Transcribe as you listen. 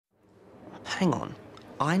hang on.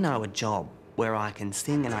 I know a job where I can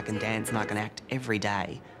sing and I can dance and I can act every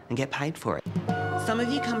day and get paid for it. Some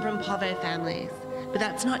of you come from povo families, but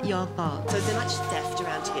that's not your fault. So is there much theft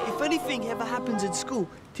around here? If anything ever happens at school,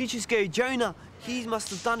 teachers go, Jonah, he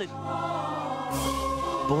must have done it.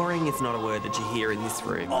 Boring is not a word that you hear in this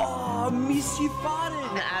room. Oh, miss you farted.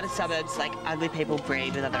 In the outer suburbs, like, ugly people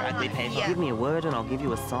breed with other ugly people. Give me a word and I'll give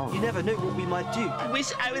you a song. You never know what we might do. I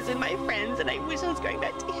wish I was with my friends and I wish I was going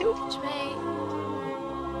back to Hill. Trey.